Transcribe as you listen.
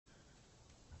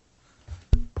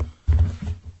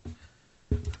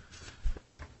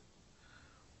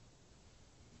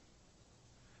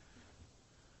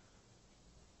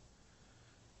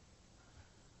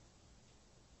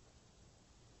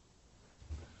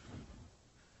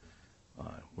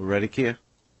We're ready, Kia?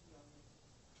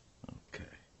 Okay.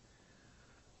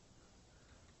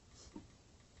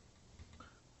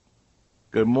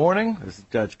 Good morning. This is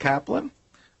Judge Kaplan.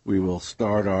 We will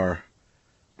start our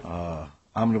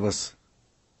omnibus,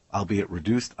 albeit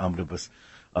reduced omnibus,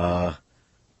 BlockFi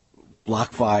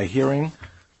hearing,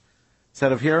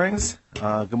 set of hearings.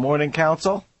 Good morning,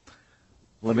 counsel.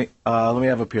 Let me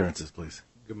have appearances, please.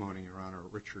 Good morning, Your Honor.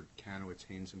 Richard Kanowitz,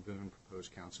 Haynes & Boone,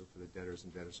 proposed counsel for the debtors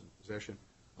and debtors in possession.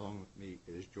 Along with me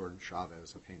is Jordan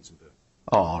Chavez of Haynes & Boone.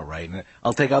 All right.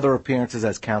 I'll take other appearances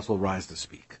as counsel rise to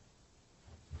speak.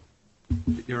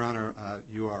 Your Honor,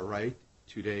 you are right.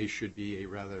 Today should be a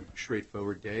rather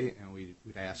straightforward day, and we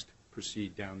would ask to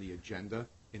proceed down the agenda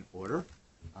in order.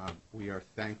 We are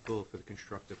thankful for the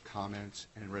constructive comments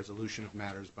and resolution of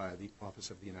matters by the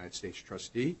Office of the United States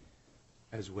Trustee,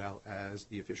 as well as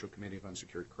the Official Committee of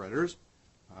Unsecured Creditors.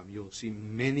 You'll see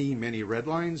many, many red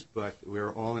lines, but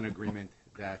we're all in agreement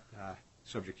that,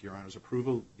 subject to Your Honor's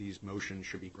approval, these motions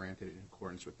should be granted in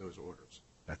accordance with those orders.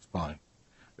 That's fine.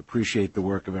 Appreciate the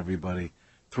work of everybody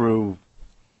through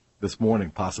this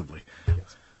morning, possibly.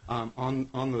 Yes. On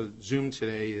the Zoom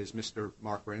today is Mr.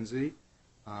 Mark Renzi.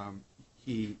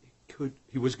 He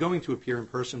was going to appear in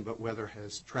person, but weather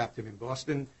has trapped him in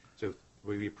Boston, so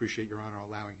we appreciate Your Honor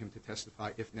allowing him to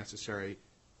testify, if necessary,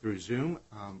 through Zoom.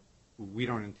 We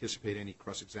don't anticipate any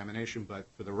cross-examination, but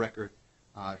for the record,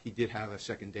 he did have a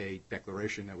second-day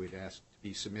declaration that we'd asked to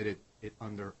be submitted. It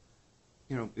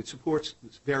supports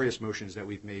various motions that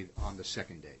we've made on the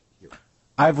second day here.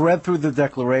 I've read through the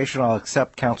declaration. I'll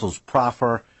accept counsel's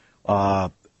proffer.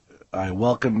 I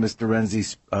welcome Mr.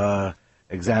 Renzi's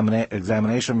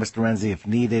examination. Mr. Renzi, if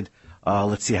needed,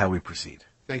 let's see how we proceed.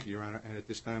 Thank you, Your Honor. And at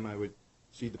this time, I would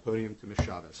cede the podium to Ms.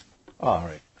 Chavez. All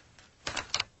right. Good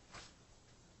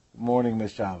morning,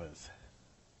 Ms. Chavez.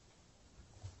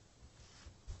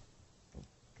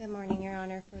 Good morning, Your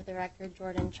Honor. For the record,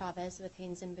 Jordan Chavez with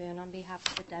Haynes & Boone on behalf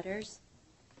of the debtors.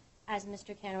 As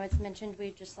Mr. Kanowitz mentioned,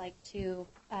 we'd just like to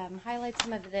highlight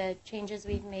some of the changes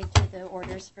we've made to the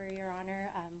orders for Your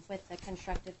Honor with the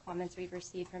constructive comments we've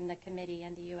received from the committee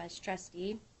and the U.S.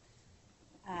 trustee.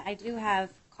 I do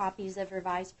have copies of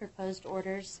revised proposed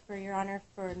orders for Your Honor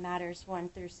for matters 1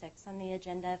 through 6 on the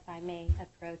agenda, if I may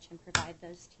approach and provide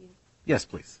those to you. Yes,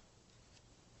 please.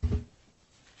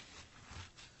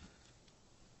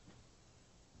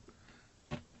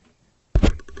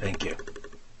 Thank you.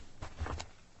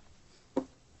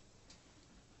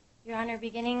 Your Honor,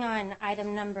 beginning on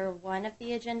item number 1 of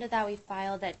the agenda that we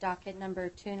filed at docket number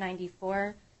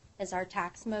 294 is our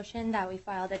tax motion that we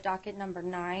filed at docket number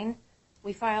 9.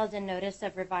 We filed a notice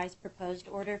of revised proposed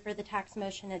order for the tax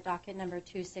motion at docket number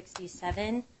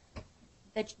 267.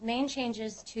 The main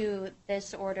changes to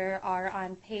this order are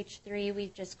on page 3.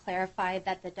 We've just clarified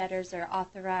that the debtors are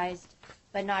authorized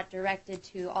but not directed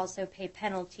to also pay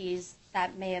penalties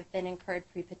that may have been incurred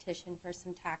pre-petition for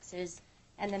some taxes.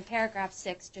 And then paragraph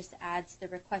 6 just adds the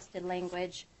requested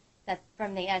language that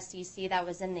from the SEC that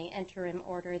was in the interim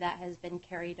order that has been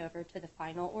carried over to the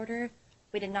final order.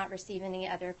 We did not receive any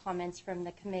other comments from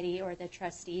the committee or the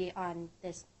trustee on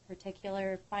this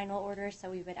particular final order, so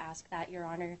we would ask that Your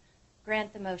Honor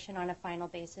grant the motion on a final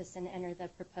basis and enter the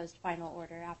proposed final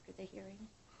order after the hearing.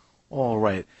 All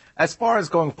right. As far as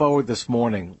going forward this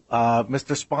morning,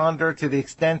 Mr. Sponder, to the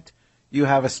extent you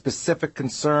have a specific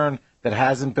concern that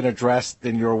hasn't been addressed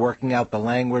and you're working out the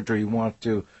language or you want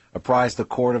to apprise the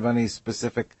court of any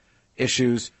specific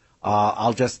issues,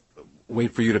 I'll just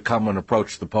wait for you to come and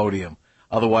approach the podium.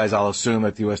 Otherwise, I'll assume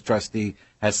that the U.S. trustee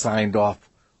has signed off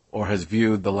or has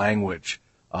viewed the language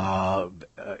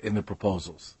in the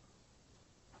proposals.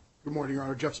 Good morning, Your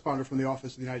Honor. Jeff Sponder from the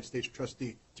Office of the United States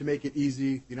Trustee. To make it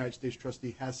easy, the United States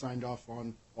Trustee has signed off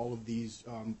on all of these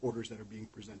orders that are being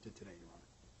presented today, Your Honor.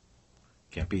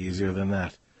 Can't be easier than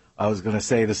that. I was going to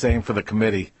say the same for the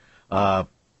committee. Your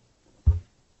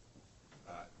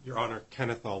Honor,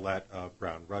 Kenneth Ollett of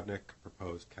Brown Rudnick,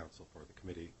 proposed counsel for the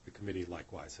committee. The committee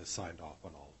likewise has signed off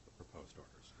on all of the proposed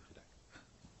orders for today.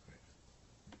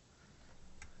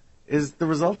 Is the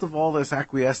result of all this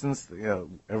acquiescence,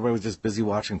 everybody was just busy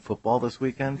watching football this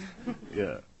weekend?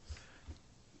 Yeah.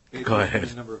 Go ahead.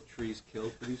 The number of trees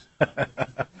killed, please. We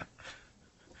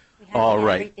had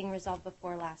everything resolved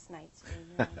before last night.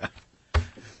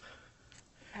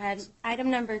 So,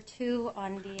 item number 2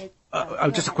 on the...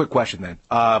 just a quick question then.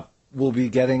 We'll be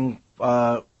getting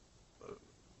final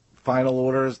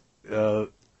orders,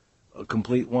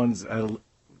 complete ones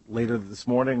later this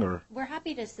morning, or? We're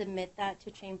happy to submit that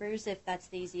to Chambers if that's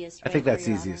the easiest way. I think that's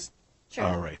Your easiest. Sure.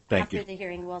 All right, thank you. After the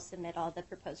hearing, we'll submit all the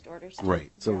proposed orders.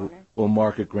 Great. So we'll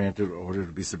mark it granted, order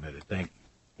to be submitted. Thank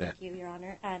you. Thank you, Your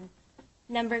Honor.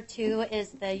 Number 2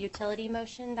 is the utility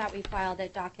motion that we filed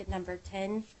at docket number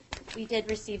 10. We did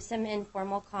receive some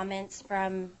informal comments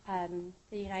from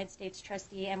the United States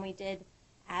trustee, and we did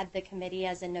add the committee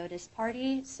as a notice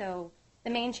party. So the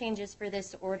main changes for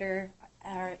this order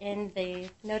are in the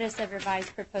notice of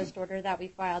revised proposed order that we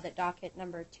filed at docket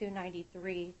number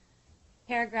 293.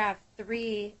 Paragraph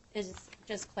 3 is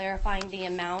just clarifying the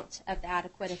amount of the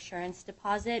adequate assurance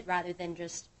deposit rather than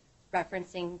just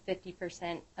referencing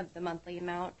 50% of the monthly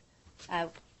amount.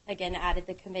 Again, added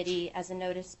the committee as a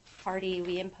notice party.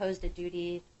 We imposed a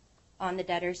duty on the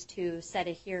debtors to set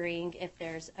a hearing if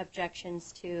there's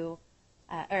objections to,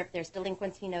 or if there's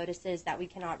delinquency notices that we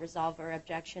cannot resolve or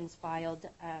objections filed.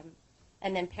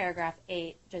 And then paragraph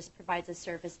 8 just provides a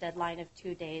service deadline of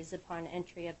 2 days upon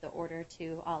entry of the order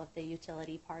to all of the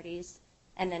utility parties.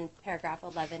 And then paragraph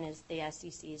 11 is the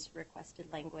SEC's requested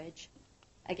language.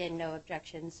 Again, no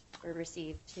objections were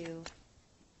received to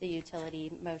the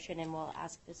utility motion, and we'll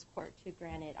ask this court to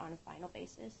grant it on a final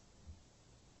basis.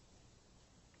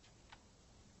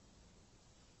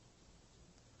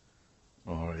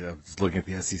 Oh, yeah, just looking at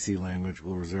the SEC language.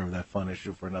 We'll reserve that fun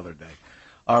issue for another day.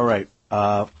 All right.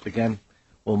 Again,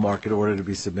 we'll mark it order to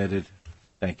be submitted.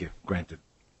 Thank you. Granted.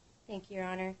 Thank you, Your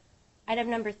Honor.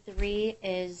 Item number 3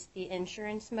 is the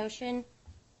insurance motion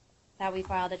that we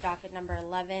filed at docket number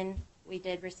 11. We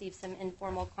did receive some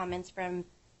informal comments from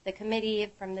the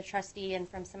committee, from the trustee, and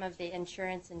from some of the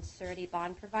insurance and surety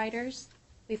bond providers.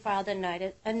 We filed a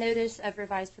notice of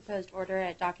revised proposed order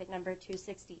at docket number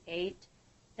 268.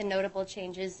 The notable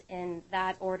changes in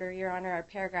that order, Your Honor, are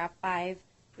paragraph 5.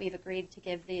 We've agreed to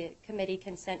give the committee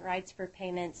consent rights for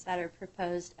payments that are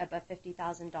proposed above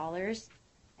 $50,000.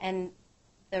 And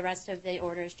the rest of the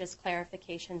order is just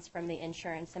clarifications from the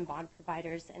insurance and bond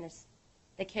providers and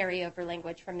the carryover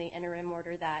language from the interim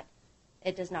order that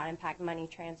it does not impact money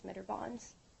transmitter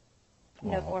bonds.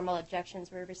 Wow. No formal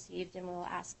objections were received, and we'll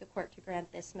ask the court to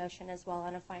grant this motion as well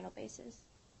on a final basis.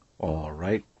 All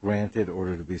right. Granted.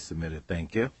 Order to be submitted.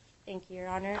 Thank you. Thank you, Your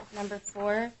Honor. Number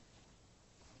 4,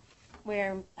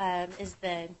 where is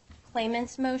the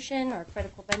claimant's motion or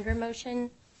critical vendor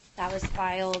motion that was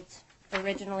filed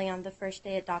originally on the first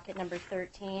day at docket number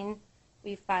 13.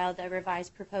 We filed a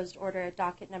revised proposed order at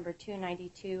docket number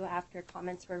 292 after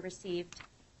comments were received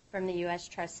from the U.S.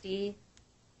 trustee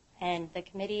and the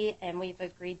committee, and we've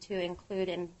agreed to include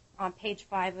on page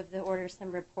 5 of the order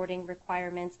some reporting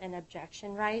requirements and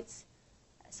objection rights.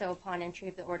 So upon entry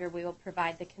of the order, we will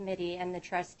provide the committee and the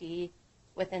trustee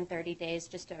within 30 days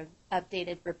just an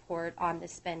updated report on the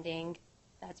spending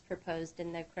that's proposed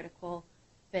in the critical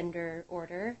vendor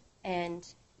order. And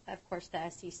of course, the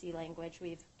SEC language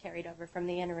we've carried over from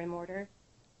the interim order.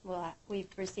 We've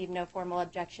received no formal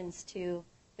objections to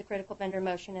the critical vendor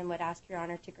motion and would ask Your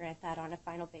Honor to grant that on a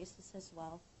final basis as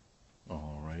well.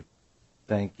 All right.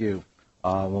 Thank you.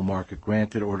 We'll mark it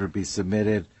granted. Order be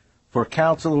submitted. For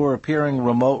counsel who are appearing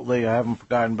remotely, I haven't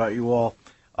forgotten about you all.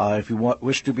 If you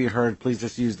wish to be heard, please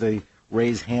just use the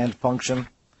raise hand function.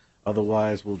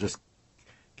 Otherwise, we'll just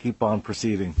keep on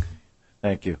proceeding.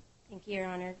 Thank you. Thank you, Your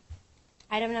Honor.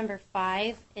 Item number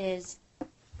 5 is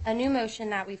a new motion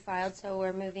that we filed, so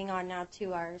we're moving on now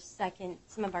to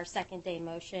some of our second day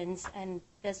motions, and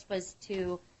this was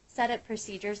to set up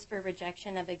procedures for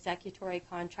rejection of executory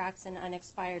contracts and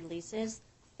unexpired leases.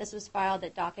 This was filed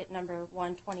at docket number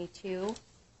 122.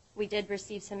 We did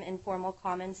receive some informal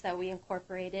comments that we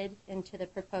incorporated into the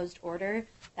proposed order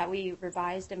that we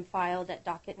revised and filed at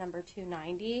docket number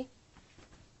 290.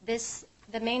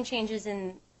 The main changes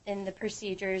in the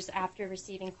procedures after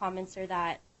receiving comments are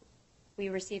that we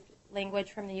received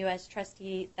language from the U.S.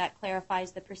 trustee that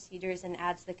clarifies the procedures and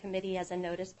adds the committee as a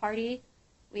notice party.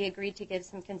 We agreed to give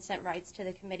some consent rights to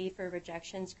the committee for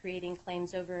rejections creating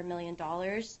claims over $1 million.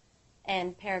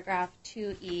 And paragraph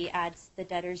 2E adds the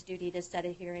debtor's duty to set a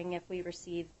hearing if we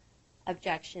receive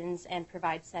objections and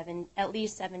provide at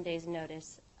least 7 days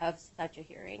notice of such a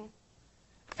hearing.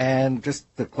 And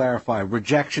just to clarify,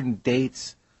 rejection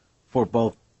dates for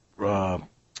both personal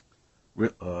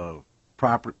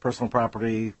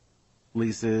property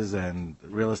leases and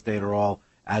real estate are all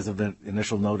as of the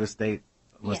initial notice date,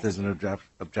 unless Yes. there's an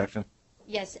objection?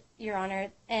 Yes, Your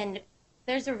Honor. And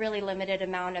there's a really limited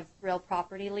amount of real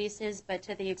property leases, but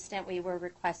to the extent we were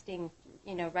requesting,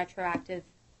 retroactive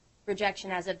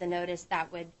rejection as of the notice,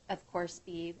 that would, of course,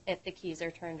 be if the keys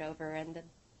are turned over and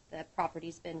the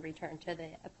property's been returned to the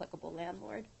applicable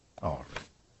landlord. All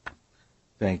right.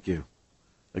 Thank you.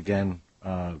 Again,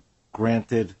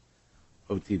 granted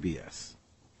OTBS.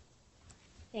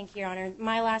 Thank you, Your Honor.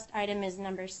 My last item is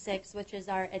number 6, which is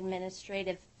our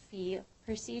administrative fee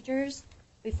procedures.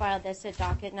 We filed this at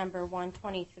docket number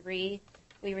 123.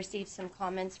 we received some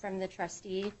comments from the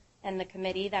trustee and the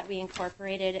committee that we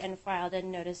incorporated and filed a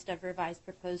notice of revised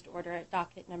proposed order at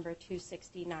docket number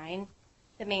 269.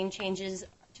 The main changes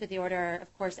to the order are,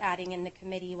 of course, adding in the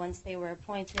committee once they were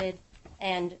appointed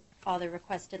and all the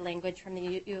requested language from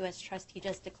the U.S. trustee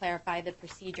just to clarify the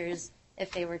procedures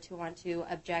if they were to want to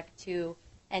object to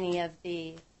any of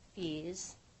the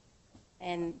fees.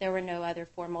 And there were no other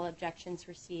formal objections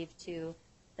received to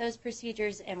those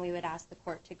procedures, and we would ask the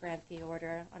court to grant the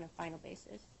order on a final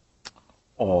basis.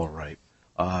 All right.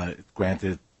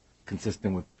 Granted,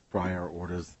 consistent with prior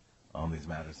orders on these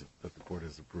matters that the court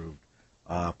has approved.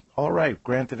 All right.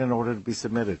 Granted in order to be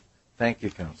submitted. Thank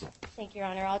you, counsel. Thank you, Your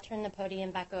Honor. I'll turn the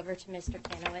podium back over to Mr.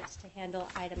 Kanowitz to handle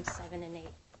items 7 and 8.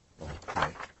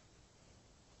 Okay.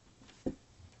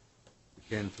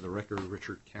 Again, for the record,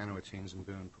 Richard Kanowitz, Haynes &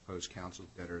 Boone, proposed counsel,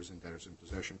 debtors, and debtors in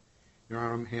possession. Your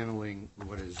Honor, I'm handling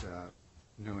what is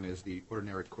known as the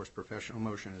ordinary course professional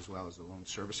motion as well as the loan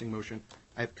servicing motion.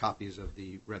 I have copies of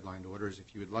the redlined orders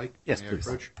if you would like. Yes, May I please.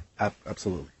 approach?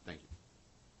 Absolutely. Thank you.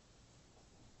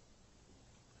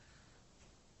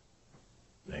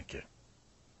 Thank you.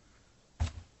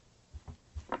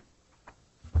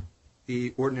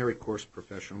 The ordinary course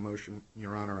professional motion,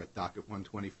 Your Honor, at docket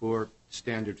 124,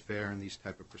 standard fare in these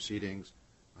type of proceedings.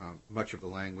 Much of the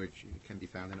language can be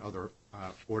found in other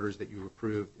orders that you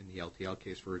approved in the LTL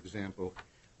case, for example.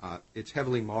 It's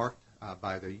heavily marked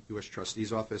by the U.S.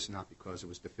 Trustee's Office, not because it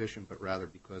was deficient, but rather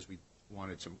because we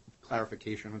wanted some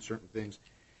clarification on certain things.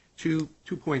 Two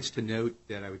points to note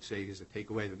that I would say is a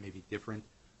takeaway that may be different.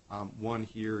 One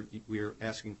here, we're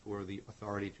asking for the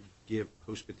authority to give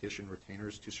post-petition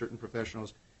retainers to certain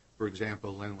professionals. For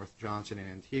example, Lenworth Johnson in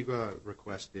Antigua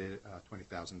requested a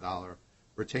 $20,000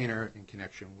 retainer in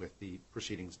connection with the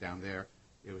proceedings down there.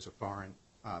 It was a foreign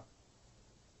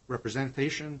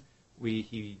representation.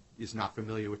 He is not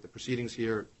familiar with the proceedings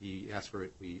here. He asked for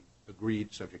it. We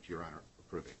agreed, subject to Your Honor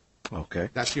approving. Okay.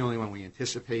 That's the only one we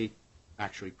anticipate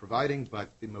actually providing, but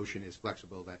the motion is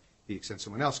flexible that to the extent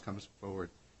someone else comes forward,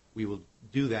 we will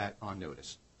do that on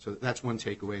notice. So that's one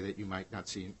takeaway that you might not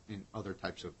see in other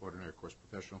types of ordinary course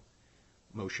professional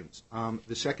motions.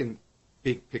 The second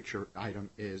big picture item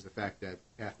is the fact that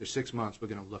after 6 months, we're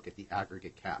going to look at the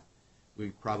aggregate cap. We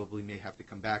probably may have to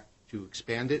come back to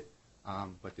expand it,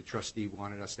 but the trustee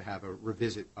wanted us to have a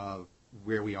revisit of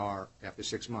where we are after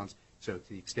 6 months. So to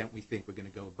the extent we think we're going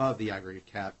to go above the aggregate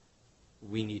cap,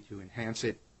 we need to enhance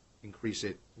it, increase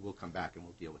it. We'll come back and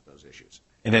we'll deal with those issues.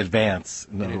 In advance,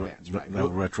 no, In advance, right. No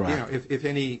retroactive.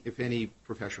 If any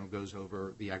professional goes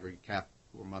over the aggregate cap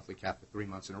or monthly cap for 3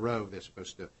 months in a row, they're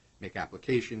supposed to make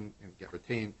application and get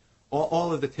retained.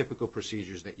 All of the typical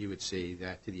procedures that you would see,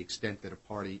 that to the extent that a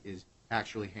party is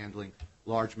actually handling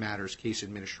large matters, case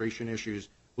administration issues,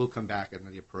 will come back under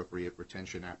the appropriate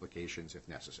retention applications if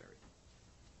necessary.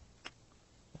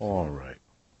 All right.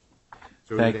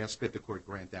 So we would ask that the court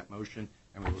grant that motion,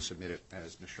 and we will submit it,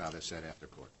 as Ms. Chavez said, after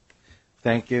court.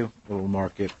 Thank you. We'll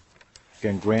mark it.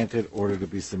 Again, granted, order to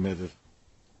be submitted.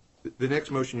 The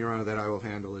next motion, Your Honor, that I will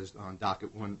handle is on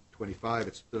docket 125.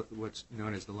 It's what's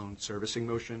known as the loan servicing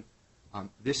motion.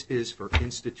 This is for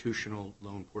institutional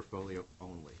loan portfolio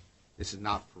only. This is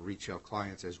not for retail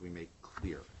clients, as we make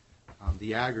clear.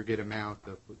 The aggregate amount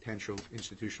of potential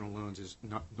institutional loans is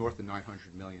north of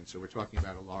 $900 million, so we're talking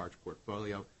about a large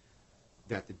portfolio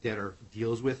that the debtor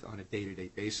deals with on a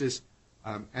day-to-day basis.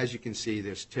 As you can see,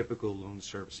 there's typical loan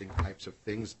servicing types of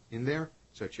things in there,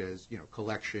 such as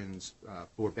collections,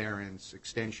 forbearance,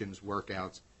 extensions,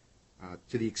 workouts.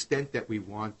 To the extent that we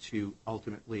want to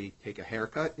ultimately take a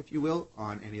haircut, if you will,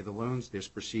 on any of the loans, there's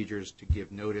procedures to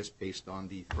give notice based on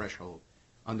the threshold.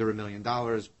 Under $1 million,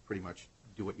 pretty much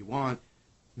do what you want.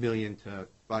 $1 million to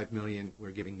 $5 million,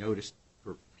 we're giving notice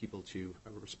for people to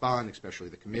respond, especially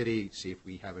the committee, see if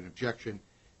we have an objection.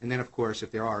 And then, of course,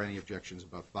 if there are any objections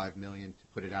above $5 million, to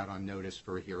put it out on notice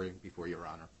for a hearing before Your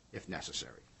Honor, if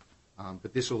necessary.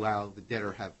 But this will allow the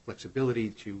debtor have flexibility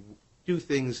to do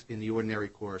things in the ordinary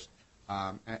course.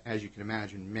 As you can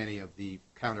imagine, many of the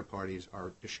counterparties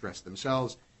are distressed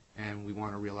themselves, and we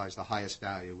want to realize the highest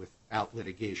value without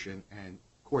litigation and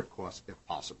court costs if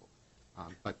possible.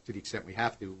 But to the extent we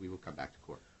have to, we will come back to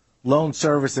court. Loan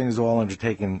servicing is all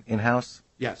undertaken in-house?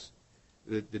 Yes.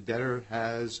 The debtor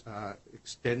has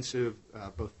extensive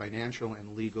both financial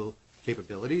and legal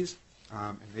capabilities,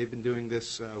 and they've been doing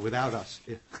this without us,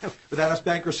 without us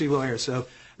bankruptcy lawyers. So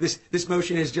this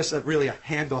motion is just really a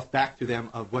handoff back to them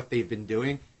of what they've been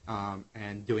doing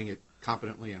and doing it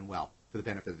competently and well for the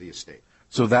benefit of the estate.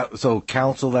 So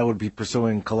counsel that would be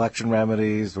pursuing collection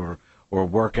remedies or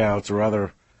workouts or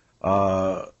other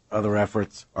other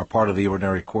efforts are part of the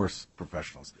ordinary course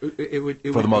professionals. It would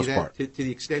For the be most that, part. to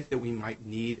the extent that we might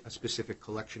need a specific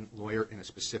collection lawyer in a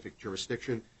specific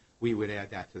jurisdiction, we would add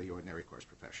that to the ordinary course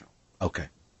professional. Okay.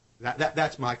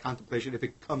 That's my contemplation. If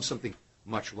it becomes something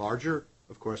much larger,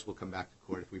 of course, we'll come back to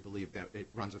court if we believe that it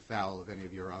runs afoul of any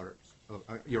of your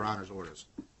Honor's orders.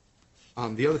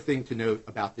 The other thing to note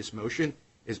about this motion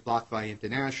is BlockFi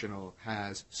International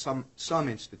has some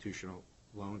institutional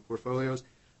loan portfolios.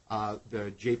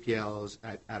 The JPLs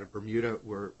out of Bermuda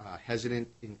were hesitant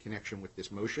in connection with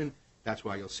this motion. That's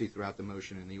why you'll see throughout the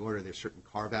motion in the order there's certain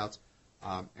carve-outs.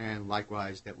 And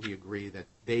likewise that we agree that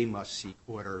they must seek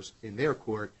orders in their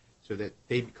court so that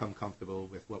they become comfortable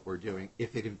with what we're doing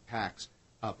if it impacts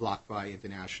a BlockFi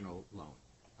International loan.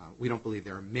 We don't believe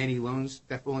there are many loans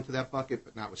that fall into that bucket,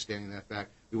 but notwithstanding that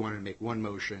fact, we wanted to make one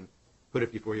motion, put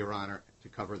it before Your Honor to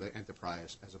cover the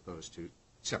enterprise as opposed to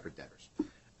separate debtors.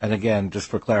 And again, just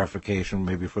for clarification,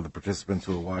 maybe for the participants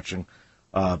who are watching,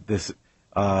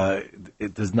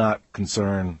 it does not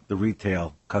concern the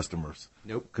retail customers.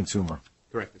 Nope. Consumer.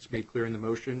 Correct. It's made clear in the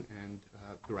motion and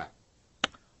correct.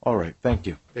 All right. Thank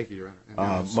you. Thank you, Your Honor. And now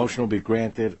I'll Motion will be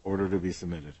granted. Order to be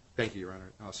submitted. Thank you, Your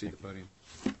Honor. I'll see the podium.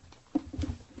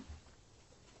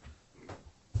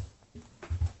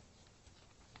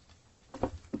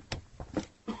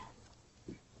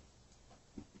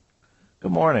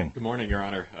 Good morning. Good morning, Your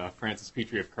Honor. Francis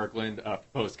Petrie of Kirkland,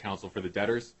 proposed counsel for the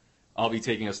debtors. I'll be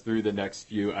taking us through the next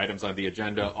few items on the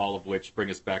agenda, all of which bring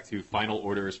us back to final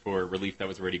orders for relief that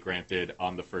was already granted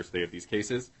on the first day of these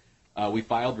cases. We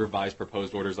filed revised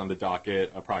proposed orders on the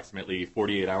docket approximately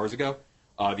 48 hours ago.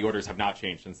 The orders have not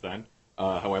changed since then.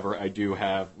 However, I do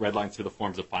have red lines to the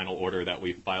forms of final order that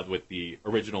we filed with the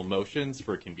original motions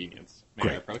for convenience.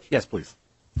 May I approach? Yes, please.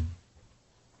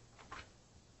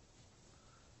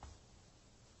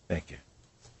 Thank you.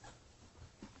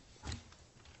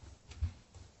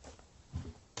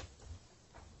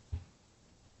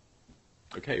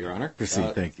 Okay, Your Honor.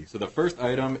 Proceed, thank you. So the first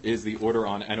item is the order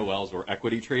on NOLs or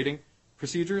equity trading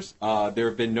procedures. There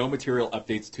have been no material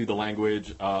updates to the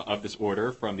language of this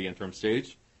order from the interim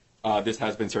stage. This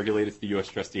has been circulated to the U.S.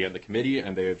 trustee and the committee,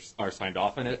 and they are signed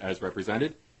off on it as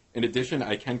represented. In addition,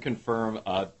 I can confirm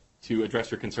to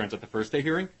address your concerns at the first day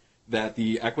hearing that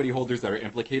the equity holders that are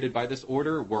implicated by this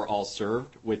order were all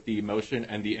served with the motion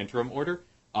and the interim order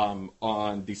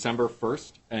on December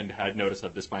 1st and had notice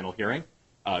of this final hearing.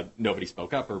 Nobody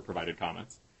spoke up or provided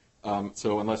comments.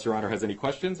 So unless Your Honor has any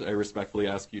questions, I respectfully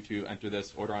ask you to enter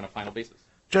this order on a final basis.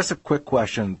 Just a quick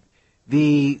question.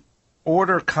 The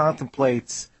order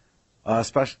contemplates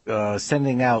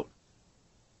sending out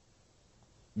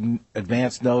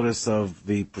advance notice of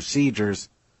the procedures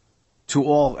to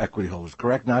all equity holders,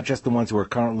 correct? Not just the ones who are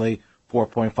currently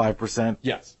 4.5%?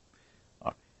 Yes.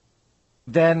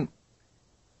 Then,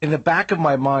 in the back of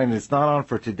my mind, it's not on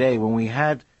for today, when we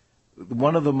had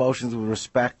one of the motions with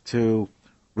respect to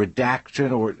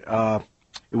redaction, or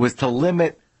it was to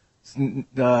limit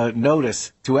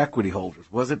notice to equity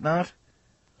holders, was it not?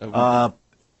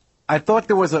 I thought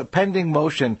there was a pending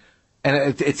motion,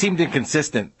 and it seemed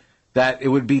inconsistent, that it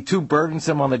would be too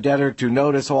burdensome on the debtor to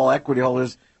notice all equity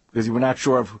holders because you were not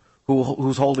sure of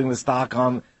who's holding the stock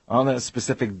on a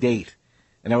specific date.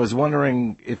 And I was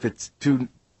wondering if it's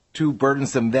too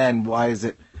burdensome then, why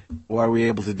are we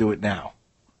able to do it now?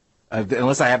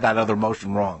 Unless I have that other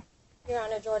motion wrong. Your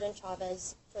Honor, Jordan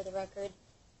Chavez, for the record.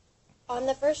 On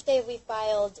the first day, we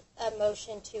filed a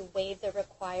motion to waive the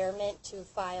requirement to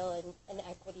file an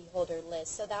equity holder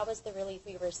list. So that was the relief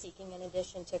we were seeking in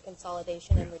addition to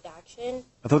consolidation and redaction.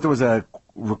 I thought there was a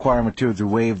requirement, too, to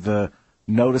waive the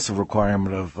notice of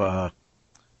requirement of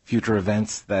future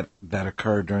events that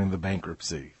occurred during the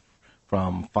bankruptcy,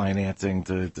 from financing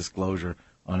to disclosure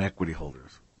on equity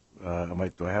holders.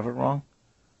 Do I have it wrong?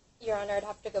 Your Honor, I'd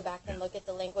have to go back and look at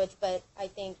the language, but I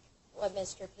think what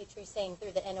Mr. Petrie's saying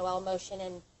through the NOL motion,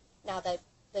 and now that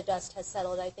the dust has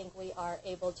settled, I think we are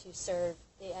able to serve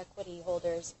the equity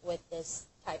holders with this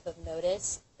type of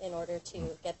notice in order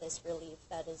to get this relief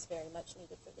that is very much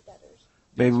needed for the debtors.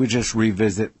 Maybe we just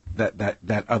revisit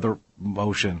that other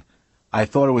motion. I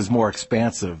thought it was more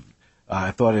expansive. I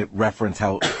thought it referenced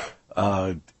how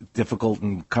difficult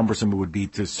and cumbersome it would be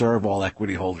to serve all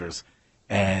equity holders,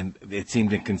 and it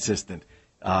seemed inconsistent.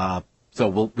 So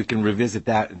we can revisit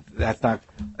that.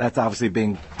 That's obviously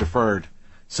being deferred,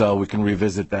 so we can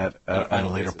revisit that at a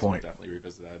later point. We'll definitely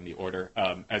revisit that in the order.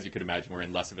 As you could imagine, we're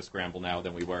in less of a scramble now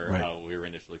than we were when we were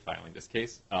initially filing this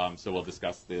case. So we'll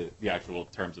discuss the actual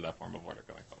terms of that form of order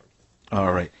going forward.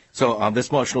 All right. So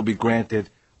this motion will be granted.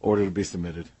 Order to be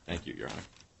submitted. Thank you, Your Honor.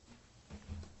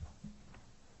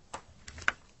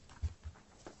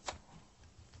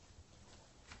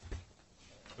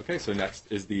 Okay, so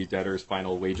next is the debtor's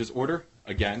final wages order.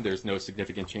 Again, there's no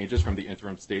significant changes from the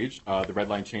interim stage. The red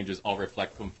line changes all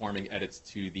reflect conforming edits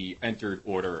to the entered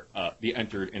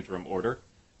interim order.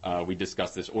 We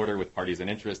discussed this order with parties in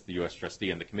interest, the U.S.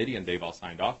 trustee and the committee, and they've all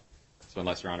signed off. So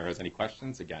unless Your Honor has any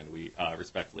questions, again, we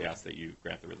respectfully ask that you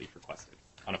grant the relief requested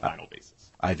on a final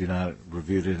basis. I do not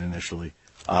reviewed it initially.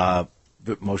 The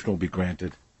motion will be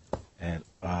granted. And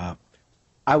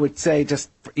I would say just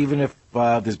even if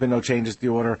there's been no changes to the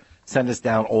order, send us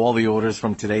down all the orders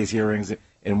from today's hearings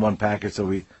in one package so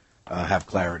we have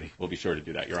clarity. We'll be sure to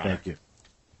do that, Your Honor. Thank you.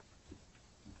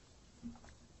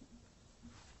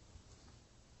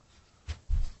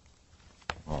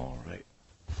 All right.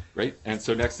 Great. And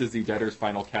so next is the debtor's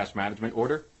final cash management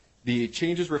order. The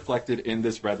changes reflected in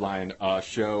this red line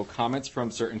show comments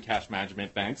from certain cash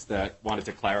management banks that wanted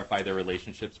to clarify their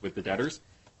relationships with the debtors,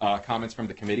 comments from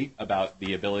the committee about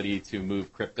the ability to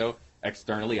move crypto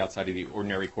externally outside of the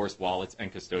ordinary course wallets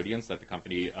and custodians that the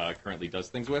company currently does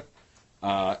things with,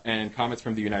 and comments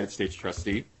from the United States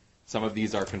trustee. Some of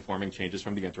these are conforming changes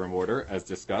from the interim order, as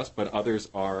discussed, but others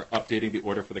are updating the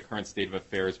order for the current state of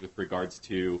affairs with regards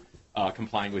to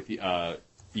complying with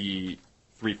the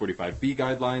 345B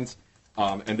guidelines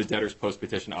and the debtor's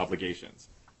post-petition obligations.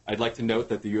 I'd like to note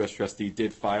that the U.S. trustee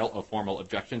did file a formal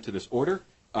objection to this order,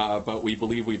 but we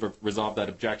believe we've resolved that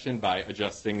objection by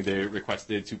adjusting the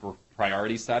requested super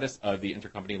priority status of the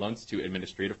intercompany loans to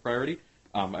administrative priority.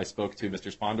 I spoke to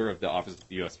Mr. Sponder of the Office of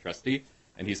the U.S. trustee,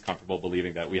 and he's comfortable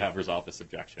believing that we have resolved this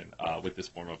objection with this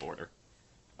form of order.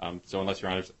 So unless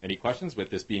Your Honor has any questions, with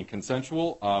this being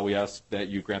consensual, we ask that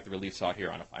you grant the relief sought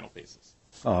here on a final basis.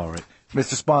 All right.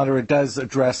 Mr. Sponder, it does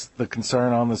address the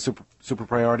concern on the super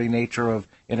priority nature of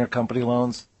intercompany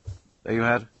loans that you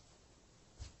had?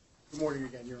 Good morning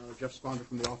again, Your Honor. Jeff Sponder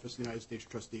from the Office of the United States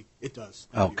Trustee. It does.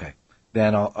 Okay.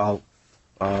 Then we'll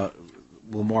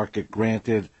mark it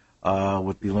granted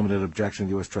with the limited objection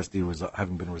the U.S. trustee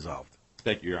having been resolved.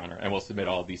 Thank you, Your Honor. And we'll submit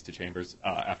all of these to chambers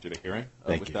after the hearing.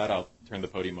 Thank with you. that, I'll turn the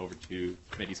podium over to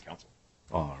committee's counsel.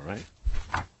 All right.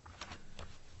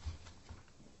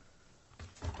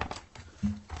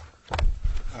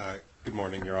 Good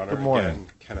morning, Your Honor. Good morning. Again,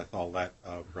 Kenneth Allett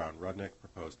of Brown Rudnick,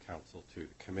 proposed counsel to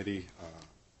the committee.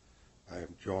 I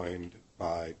am joined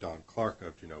by Don Clark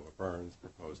of Genova Burns,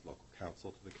 proposed local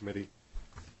counsel to the committee.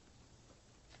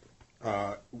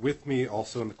 With me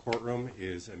also in the courtroom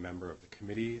is a member of the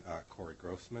committee, Corey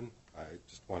Grossman. I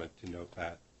just wanted to note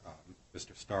that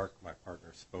Mr. Stark, my partner,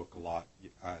 spoke a lot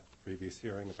at the previous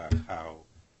hearing about how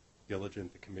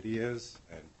diligent the committee is,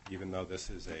 and even though this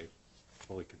is a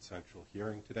fully consensual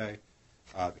hearing today,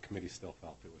 the committee still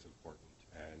felt it was important,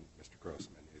 and Mr.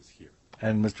 Grossman is here.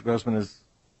 And Mr. Grossman is?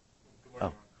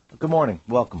 Good morning.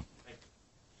 Welcome.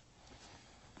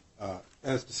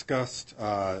 As discussed,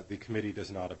 the committee does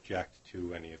not object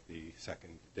to any of the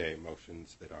second day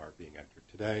motions that are being entered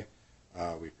today.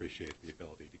 We appreciate the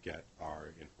ability to get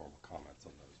our informal comments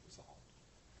on those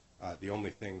resolved. The only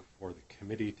thing for the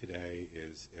committee today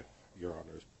is, if Your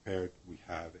Honor is prepared, we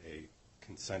have a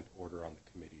consent order on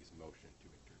the committee's motion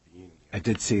to intervene. In the I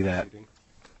did see that.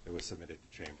 It was submitted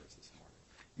to chambers this morning.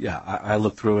 Yeah, I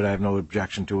looked through it. I have no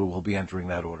objection to it. We'll be entering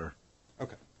that order.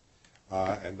 Okay.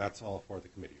 And that's all for the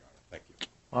committee, Your Honor. Thank you.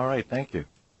 All right. Thank you.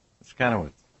 Mr.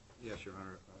 Kanowitz. Yes, Your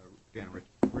Honor. Again,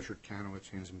 Richard Kanowitz,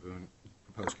 Haynes and Boone,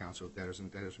 proposed counsel of debtors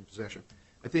and debtors in possession.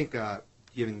 I think,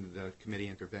 given the committee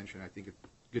intervention, I think it's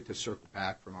good to circle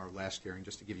back from our last hearing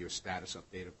just to give you a status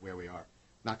update of where we are.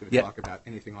 I'm not going to talk about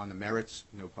anything on the merits.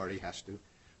 No party has to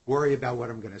worry about what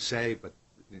I'm going to say, but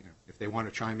if they want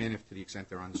to chime in, if to the extent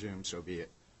they're on Zoom, so be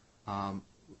it.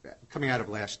 Coming out of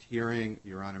last hearing,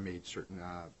 Your Honor made certain,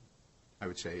 I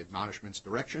would say, admonishments,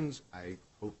 directions. I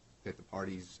hope that the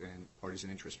parties in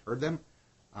interest heard them.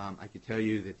 I can tell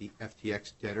you that the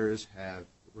FTX debtors have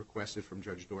requested from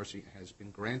Judge Dorsey has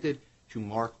been granted to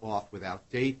mark off without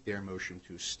date their motion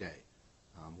to stay.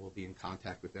 We'll be in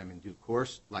contact with them in due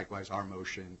course. Likewise, our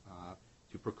motion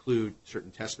to preclude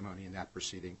certain testimony in that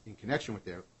proceeding in connection with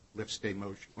their stay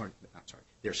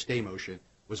motion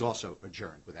was also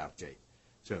adjourned without date.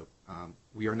 So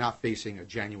we are not facing a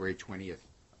January 20th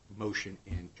motion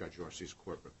in Judge Dorsey's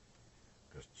courtroom.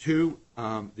 Two,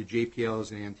 the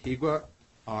JPLs in Antigua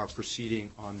are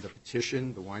proceeding on the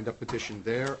petition, the wind-up petition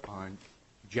there on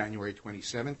January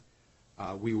 27th.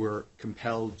 We were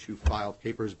compelled to file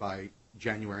papers by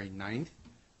January 9th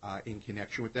in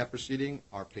connection with that proceeding.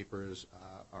 Our papers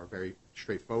are very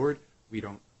straightforward. We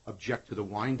don't object to the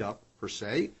wind-up per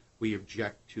se. We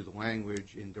object to the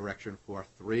language in Direction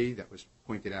 4.3 that was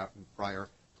pointed out in prior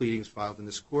pleadings filed in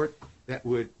this court that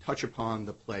would touch upon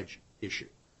the pledge issue.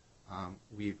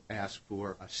 We've asked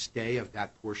for a stay of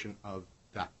that portion of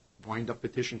that wind-up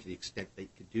petition to the extent they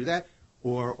could do that,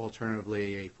 or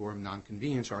alternatively a forum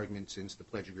non-convenience argument since the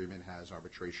pledge agreement has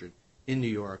arbitration in New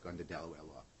York under Delaware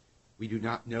law. We do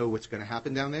not know what's going to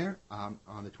happen down there.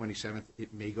 On the 27th,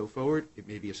 it may go forward. It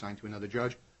may be assigned to another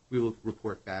judge. We will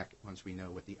report back once we know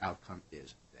what the outcome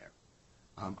is there.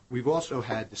 We've also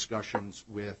had discussions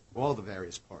with all the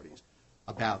various parties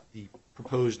about the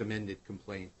proposed amended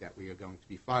complaint that we are going to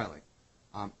be filing.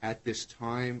 At this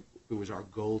time, it was our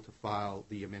goal to file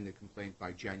the amended complaint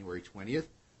by January 20th.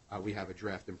 We have a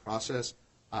draft in process.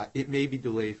 It may be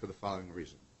delayed for the following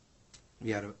reason. We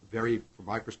had a very, from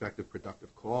my perspective,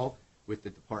 productive call with the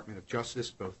Department of Justice,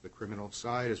 both the criminal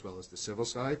side as well as the civil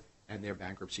side, and their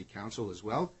bankruptcy counsel as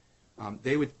well.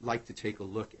 They would like to take a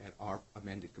look at our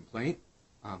amended complaint.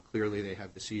 Clearly, they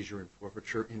have the seizure and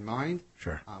forfeiture in mind.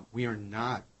 Sure. We are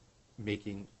not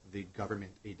making the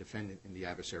government a defendant in the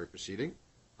adversary proceeding.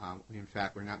 In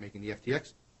fact, we're not making the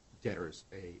FTX debtors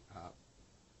a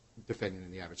defendant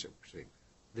in the adversary proceeding.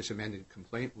 This amended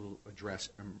complaint will address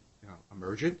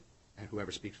emergent, and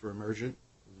whoever speaks for emergent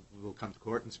will come to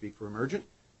court and speak for emergent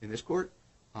in this court.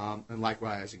 And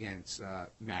likewise against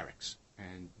Marix.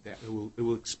 And that it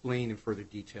will explain in further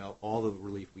detail all of the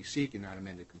relief we seek in that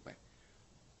amended complaint.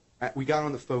 We got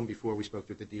on the phone before we spoke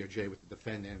with the DOJ, with the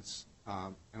defendants,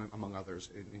 among others,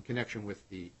 in connection with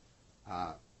the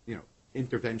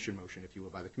intervention motion, if you will,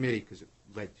 by the committee, because it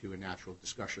led to a natural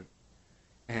discussion.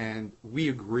 And we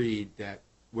agreed that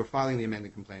we're filing the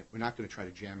amended complaint. We're not going to try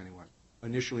to jam anyone.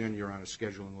 Initially, on Your Honor's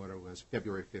scheduling order was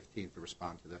February 15th to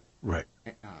respond to the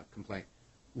complaint.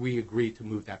 We agreed to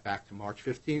move that back to March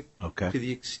 15th. Okay. To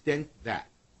the extent that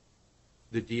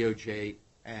the DOJ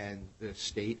and the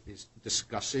state is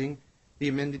discussing the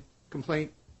amended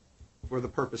complaint for the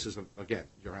purposes of, again,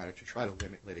 Your Honor, to try to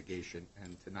limit litigation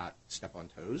and to not step on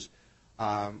toes.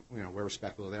 We're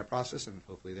respectful of their process, and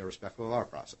hopefully they're respectful of our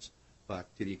process. But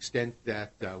to the extent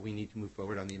that we need to move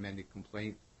forward on the amended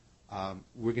complaint,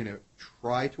 we're going to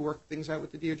try to work things out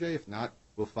with the DOJ. If not,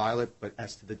 we'll file it. But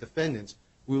as to the defendants,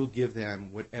 we'll give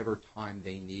them whatever time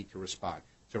they need to respond.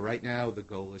 So right now, the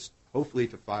goal is hopefully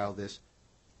to file this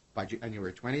by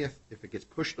January 20th. If it gets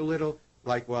pushed a little,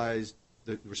 likewise,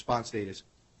 the response date is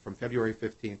from February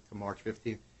 15th to March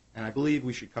 15th. And I believe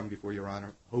we should come before Your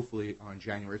Honor, hopefully on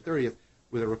January 30th,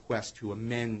 with a request to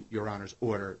amend Your Honor's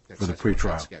order that for the sets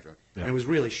pretrial schedule. Yeah. And it was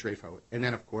really straightforward. And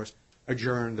then, of course,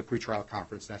 adjourn the pretrial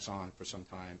conference that's on for some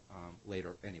time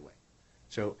later anyway.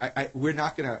 So we're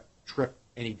not going to trip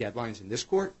any deadlines in this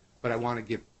court, but I want to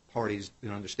give parties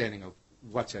an understanding of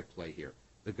what's at play here.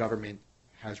 The government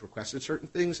has requested certain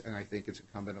things, and I think it's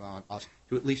incumbent on us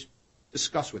to at least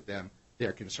discuss with them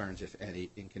their concerns, if any,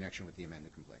 in connection with the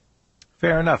amended complaint.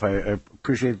 Fair enough. I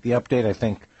appreciate the update. I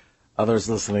think others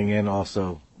listening in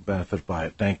also benefit by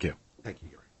it. Thank you. Thank you,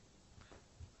 Your Honor.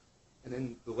 And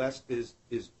then the last is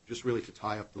just really to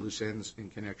tie up the loose ends in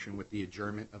connection with the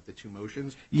adjournment of the two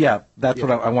motions. Yeah, that's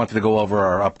what I wanted to go over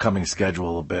our upcoming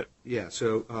schedule a bit. Yeah,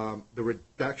 so the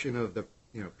redaction of the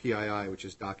PII, which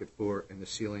is docket 4, and the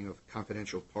sealing of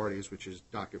confidential parties, which is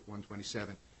docket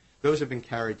 127, those have been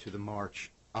carried to the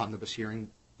March omnibus hearing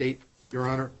date, Your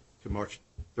Honor, to March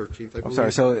 13th, I believe. I'm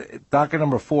sorry. So docket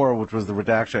number 4, which was the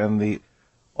redaction, and the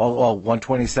all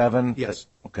 127. Yes.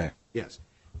 Okay. Yes,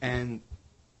 and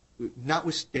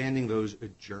notwithstanding those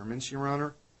adjournments, Your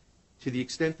Honor, to the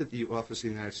extent that the Office of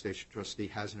the United States Trustee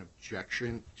has an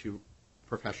objection to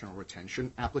professional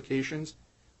retention applications,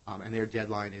 and their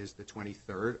deadline is the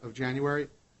 23rd of January,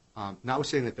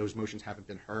 notwithstanding that those motions haven't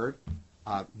been heard,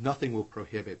 nothing will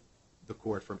prohibit the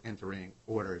court from entering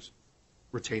orders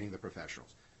retaining the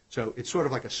professionals. So it's sort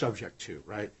of like a subject to,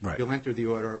 right? Right. You'll enter the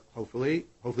order, hopefully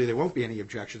there won't be any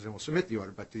objections, and we'll submit the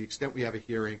order, but to the extent we have a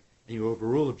hearing and you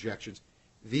overrule objections,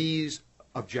 these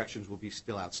objections will be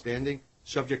still outstanding,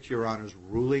 subject to Your Honor's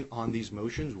ruling on these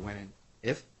motions when and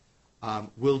if.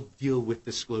 We'll deal with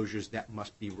disclosures that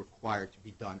must be required to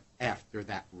be done after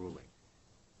that ruling.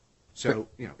 So,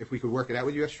 if we could work it out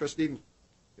with U.S. Trustee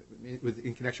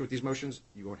in connection with these motions,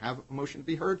 you won't have a motion to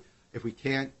be heard. If we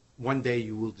can't, one day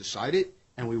you will decide it,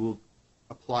 and we will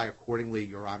apply accordingly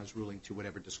Your Honor's ruling to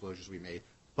whatever disclosures we made.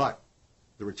 But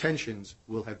the retentions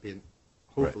will have been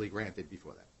hopefully granted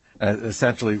before that.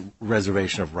 Essentially,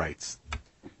 reservation of rights.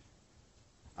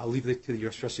 I'll leave it to the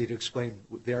U.S. Trustee to explain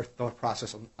their thought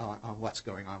process on what's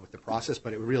going on with the process,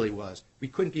 but it really was. We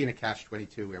couldn't be in a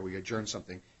catch-22 where we adjourn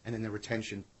something and then the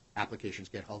retention applications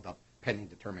get held up pending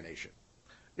determination.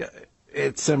 Yeah,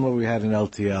 it's similar. We had an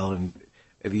LTL, and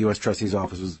the U.S. Trustee's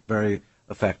office was very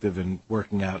effective in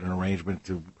working out an arrangement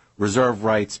to reserve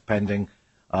rights pending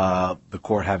the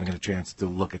court having a chance to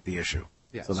look at the issue.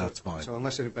 Yeah, so that's fine. So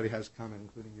unless anybody has comment,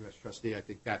 including U.S. trustee, I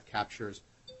think that captures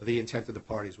the intent of the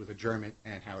parties with adjournment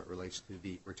and how it relates to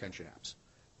the retention apps.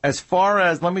 As far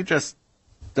as, let me just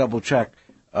double check,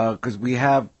 because we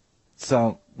have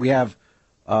 2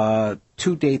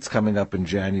 dates coming up in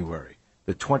January,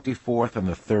 the 24th and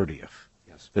the 30th.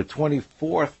 Yes. The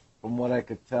 24th, from what I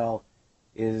could tell,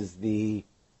 is the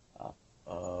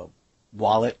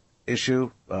wallet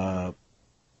issue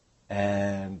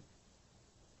and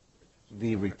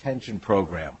the retention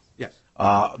program. Yes.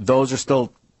 Those are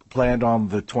still planned on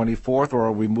the 24th, or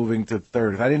are we moving to the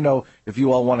 30th? I didn't know if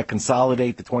you all want to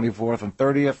consolidate the 24th and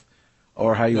 30th,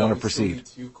 or how you want to proceed. We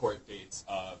still need 2 court dates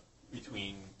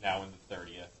between now and the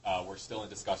 30th. We're still in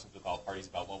discussions with all parties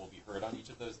about what will be heard on each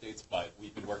of those dates, but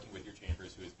we've been working with your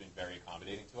chambers, who has been very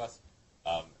accommodating to us,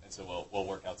 and so we'll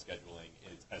work out scheduling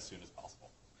as soon as possible.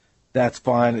 That's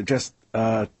fine. Just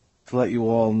to let you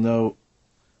all know,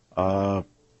 I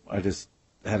just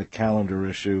had a calendar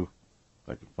issue,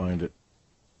 if I can find it.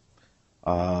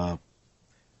 I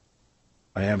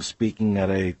am speaking at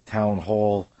a town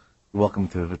hall. You're welcome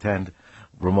to attend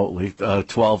remotely,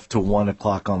 12 to 1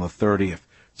 o'clock on the 30th.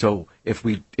 So if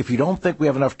you don't think we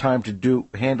have enough time to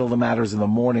handle the matters in the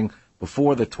morning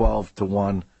before the 12 to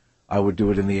 1, I would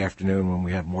do it in the afternoon when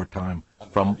we have more time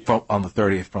on the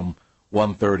 30th from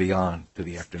 1:30 on to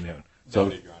the afternoon.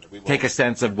 So take a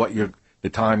sense of what the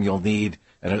time you'll need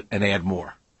and add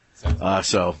more.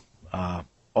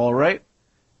 All right.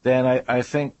 Then I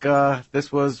think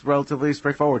this was relatively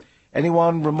straightforward.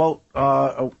 Anyone remote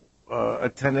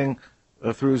attending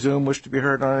through Zoom wish to be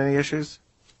heard on any issues?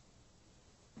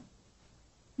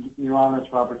 Your Honor,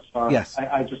 it's Robert Starr. Yes.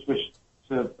 I just wish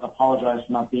to apologize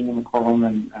for not being in the courtroom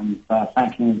and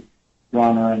thanking Your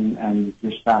Honor and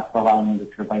your staff for allowing me to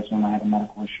appear by Zoom. I had a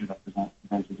medical issue that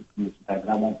prevented the committee today, but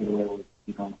I won't be able to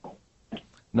be going forward.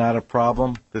 Not a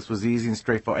problem. This was easy and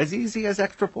straightforward. As easy as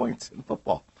extra points in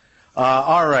football.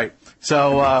 All right.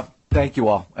 So thank you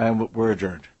all, and we're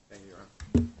adjourned.